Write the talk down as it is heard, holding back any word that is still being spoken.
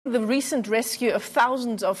the recent rescue of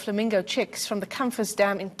thousands of flamingo chicks from the Kamfers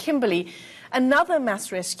Dam in Kimberley, another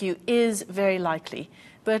mass rescue is very likely.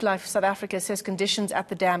 BirdLife South Africa says conditions at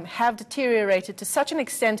the dam have deteriorated to such an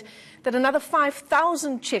extent that another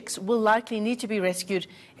 5,000 chicks will likely need to be rescued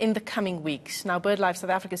in the coming weeks. Now, BirdLife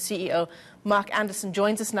South Africa CEO Mark Anderson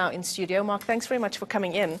joins us now in studio. Mark, thanks very much for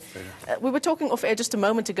coming in. We were talking off air just a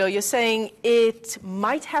moment ago. You're saying it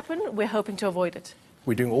might happen. We're hoping to avoid it.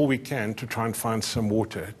 We're doing all we can to try and find some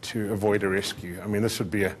water to avoid a rescue. I mean, this would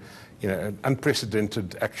be an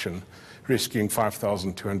unprecedented action, rescuing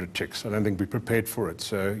 5,200 chicks. I don't think we're prepared for it.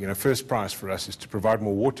 So, first prize for us is to provide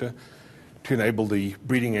more water to enable the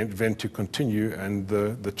breeding event to continue and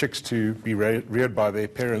the chicks to be reared by their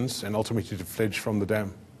parents and ultimately to fledge from the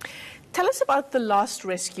dam. Tell us about the last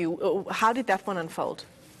rescue. How did that one unfold?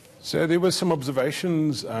 So there were some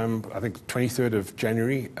observations, I think 23rd of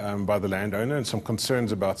January, by the landowner and some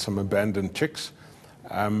concerns about some abandoned chicks.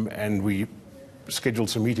 And we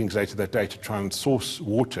scheduled some meetings later that day to try and source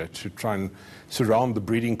water, to try and surround the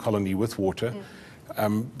breeding colony with water.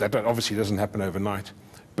 That obviously doesn't happen overnight.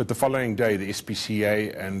 But the following day, the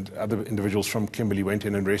SPCA and other individuals from Kimberley went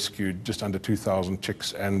in and rescued just under 2,000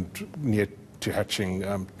 chicks and near to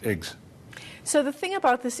hatching eggs. So the thing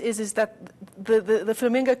about this is that the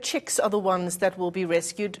flamingo chicks are the ones that will be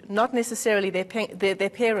rescued, not necessarily their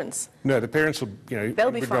parents. No, the parents will,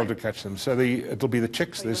 they'll be able to catch them. So it'll be the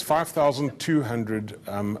chicks. There's 5,200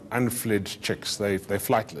 unfledged chicks. They're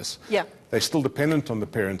flightless. Yeah. They're still dependent on the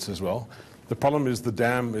parents as well. The problem is the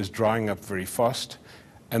dam is drying up very fast.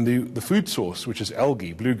 And the food source, which is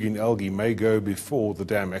algae, blue-green algae, may go before the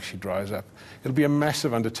dam actually dries up. It'll be a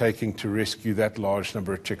massive undertaking to rescue that large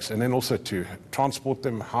number of chicks and then also to transport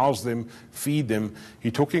them, house them, feed them.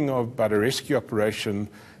 You're talking about a rescue operation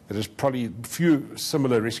that is probably few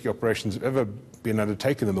similar rescue operations have ever been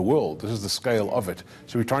undertaken in the world. This is the scale of it.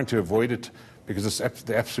 So we're trying to avoid it because it's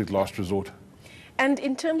the absolute last resort. And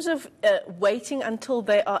in terms of waiting until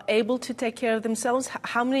they are able to take care of themselves,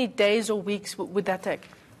 how many days or weeks would that take?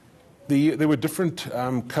 There were different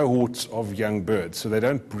cohorts of young birds, so they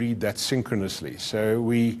don't breed that synchronously. So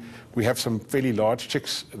we have some fairly large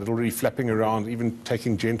chicks that are already flapping around, even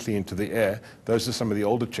taking gently into the air. Those are some of the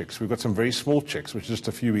older chicks. We've got some very small chicks, which are just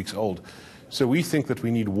a few weeks old. So we think that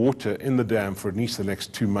we need water in the dam for at least the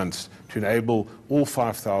next 2 months to enable all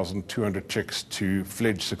 5,200 chicks to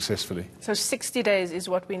fledge successfully. So 60 days is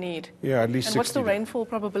what we need? Yeah, at least 60 days. And what's the rainfall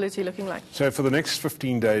probability looking like? So for the next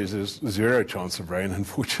 15 days, there's zero chance of rain,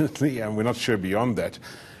 unfortunately, and we're not sure beyond that.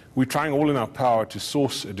 We're trying all in our power to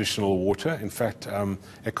source additional water. In fact,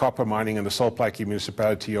 Ekapa Mining and the Solplaatje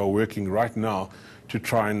municipality are working right now to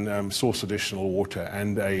try and source additional water.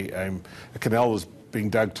 And a canal is being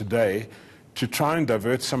dug today to try and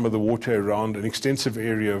divert some of the water around an extensive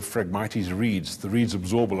area of Phragmites reeds. The reeds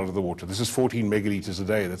absorb a lot of the water. This is 14 megalitres a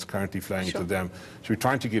day that's currently flowing into the dam. So we're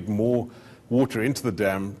trying to get more water into the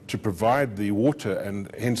dam to provide the water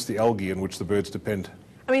and hence the algae on which the birds depend.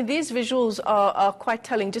 I mean, these visuals are quite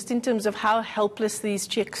telling, just in terms of how helpless these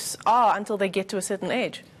chicks are until they get to a certain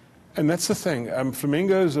age. And that's the thing.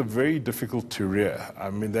 Flamingos are very difficult to rear. I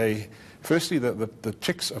mean, firstly, the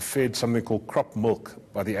chicks are fed something called crop milk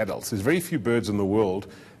by the adults. There's very few birds in the world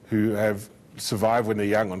who have survived when they're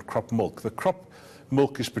young on crop milk. The crop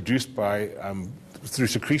milk is produced through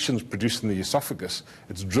secretions produced in the esophagus.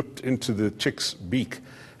 It's dripped into the chick's beak,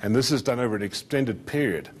 and this is done over an extended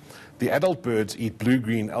period. The adult birds eat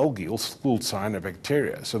blue-green algae, also called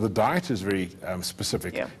cyanobacteria, so the diet is very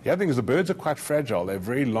specific. Yeah. The other thing is the birds are quite fragile. They have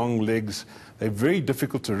very long legs. They're very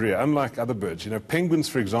difficult to rear, unlike other birds. Penguins,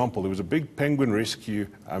 for example, there was a big penguin rescue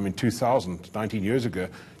in 2000, 19 years ago,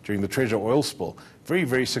 during the Treasure oil spill. Very,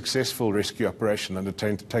 very successful rescue operation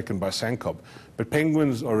undertaken by Sancob. But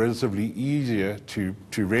penguins are relatively easier to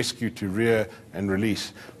rescue, to rear and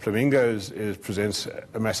release. Flamingos presents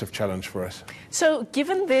a massive challenge for us. So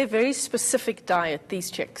given their very specific diet, these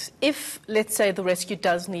chicks, if, let's say, the rescue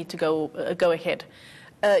does need to go ahead,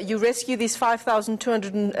 you rescue these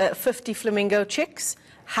 5,250 flamingo chicks,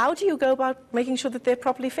 how do you go about making sure that they're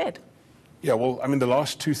properly fed? Yeah, well, I mean, the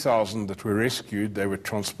last 2,000 that were rescued, they were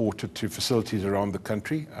transported to facilities around the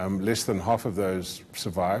country. Less than half of those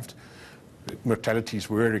survived. Mortalities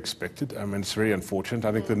were expected, and it's very unfortunate.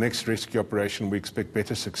 I think the next rescue operation, we expect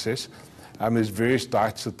better success. There's various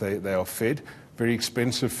diets that they are fed, very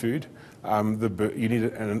expensive food. You need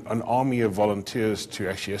an army of volunteers to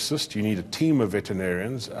actually assist. You need a team of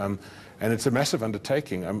veterinarians, and it's a massive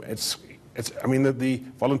undertaking. The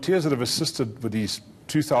volunteers that have assisted with these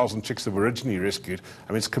 2,000 chicks that were originally rescued,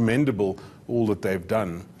 it's commendable all that they've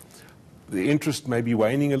done. the interest may be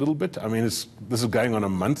waning a little bit. I mean, this is going on a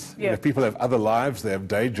month. Yeah. People have other lives, they have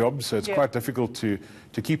day jobs, so it's Yeah. quite difficult to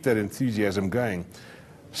keep that enthusiasm going.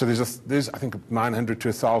 So there's I think 900 to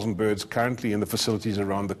 1,000 birds currently in the facilities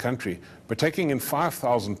around the country. But taking in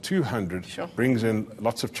 5,200 Sure. brings in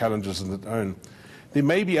lots of challenges of its own. There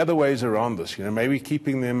may be other ways around this, maybe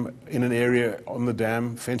keeping them in an area on the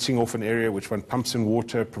dam, fencing off an area which one pumps in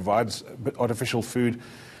water, provides artificial food.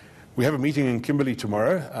 We have a meeting in Kimberley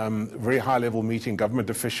tomorrow, very high-level meeting, government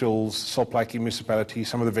officials, Salt Lake Municipality,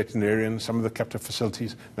 some of the veterinarians, some of the captive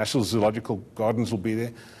facilities, National Zoological Gardens will be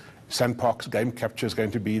there, Sandparks, Game Capture is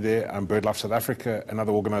going to be there, BirdLife South Africa and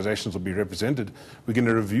other organizations will be represented. We're going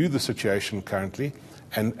to review the situation currently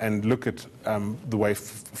and look at the way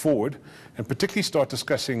forward, and particularly start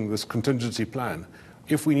discussing this contingency plan.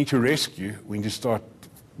 If we need to rescue, we need to start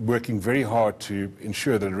working very hard to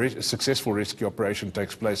ensure that a successful rescue operation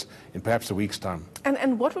takes place in perhaps a week's time.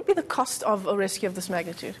 And what would be the cost of a rescue of this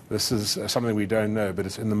magnitude? This is something we don't know, but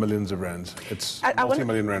it's in the millions of rands. It's a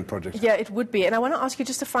multi-million rand project. Yeah, it would be. And I want to ask you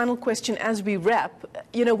just a final question as we wrap.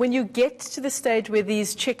 When you get to the stage where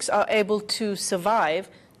these chicks are able to survive,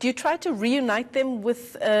 do you try to reunite them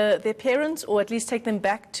with their parents, or at least take them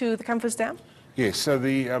back to the Kamfers Dam? Yes, so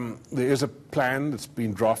there is a plan that's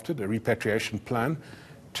been drafted, a repatriation plan,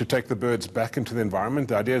 to take the birds back into the environment.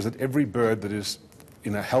 The idea is that every bird that is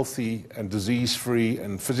healthy and disease-free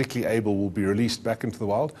and physically able will be released back into the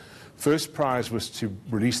wild. First prize was to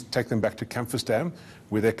take them back to Kamfers Dam,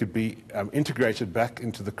 where they could be integrated back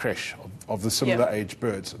into the creche of the similar age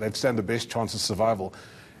birds. They'd stand the best chance of survival.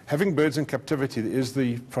 Having birds in captivity, there is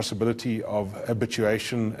the possibility of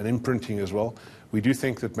habituation and imprinting as well. We do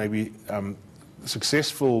think that maybe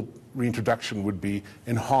successful reintroduction would be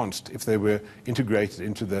enhanced if they were integrated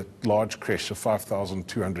into the large creche of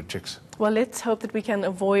 5,200 chicks. Well, let's hope that we can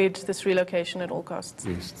avoid this relocation at all costs.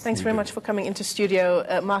 Yes, Thanks very much for coming into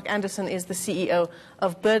studio. Mark Anderson is the CEO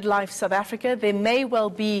of BirdLife South Africa. There may well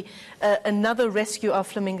be another rescue of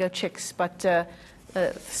flamingo chicks, but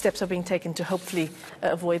steps are being taken to hopefully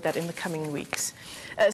avoid that in the coming weeks.